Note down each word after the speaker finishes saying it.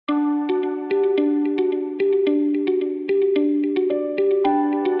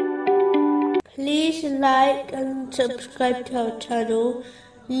like and subscribe to our channel.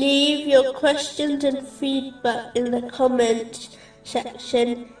 Leave your questions and feedback in the comments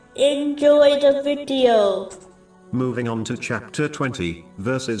section. Enjoy the video. Moving on to chapter 20,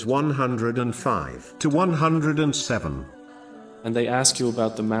 verses 105 to 107. And they ask you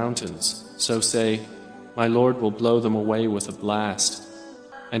about the mountains, so say, My Lord will blow them away with a blast,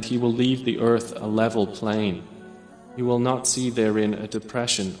 and He will leave the earth a level plain. You will not see therein a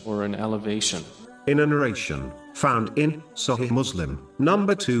depression or an elevation. In a narration found in Sahih Muslim,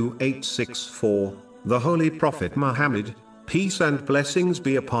 number 2864, the Holy Prophet Muhammad, peace and blessings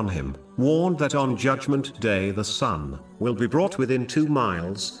be upon him, warned that on Judgment Day the sun will be brought within 2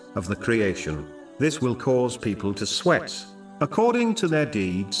 miles of the creation. This will cause people to sweat according to their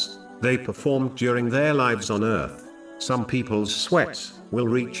deeds they performed during their lives on earth. Some people's sweat will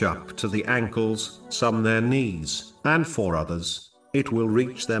reach up to the ankles, some their knees, and for others, it will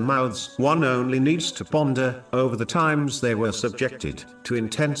reach their mouths. One only needs to ponder over the times they were subjected to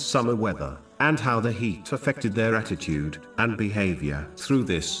intense summer weather, and how the heat affected their attitude and behavior. Through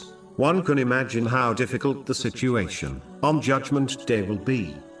this, one can imagine how difficult the situation on Judgment Day will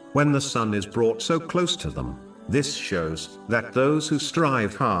be, when the sun is brought so close to them. This shows that those who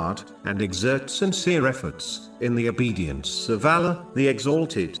strive hard and exert sincere efforts in the obedience of Allah the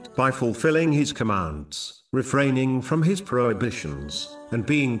Exalted, by fulfilling His commands, refraining from His prohibitions, and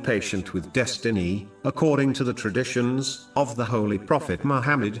being patient with destiny, according to the traditions of the Holy Prophet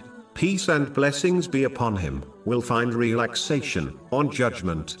Muhammad, peace and blessings be upon him, will find relaxation on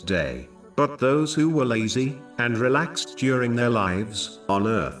Judgment Day. But those who were lazy and relaxed during their lives on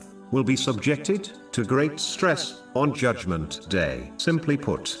earth will be subjected to great stress on Judgment Day. Simply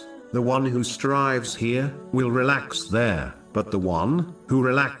put, the one who strives here will relax there, but the one who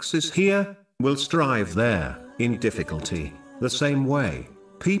relaxes here will strive there in difficulty. The same way,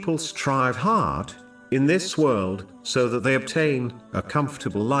 people strive hard in this world so that they obtain a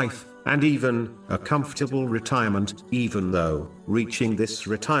comfortable life and even a comfortable retirement, even though reaching this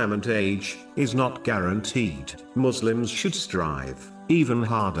retirement age is not guaranteed. Muslims should strive even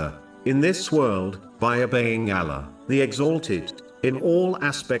harder in this world by obeying Allah the Exalted in all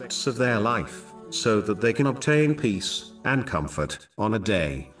aspects of their life, so that they can obtain peace and comfort on a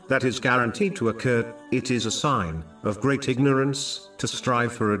day that is guaranteed to occur. It is a sign of great ignorance to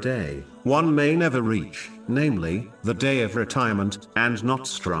strive for a day one may never reach, namely the day of retirement, and not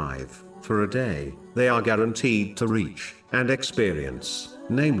strive for a day they are guaranteed to reach and experience,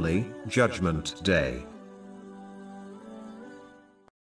 namely Judgment Day.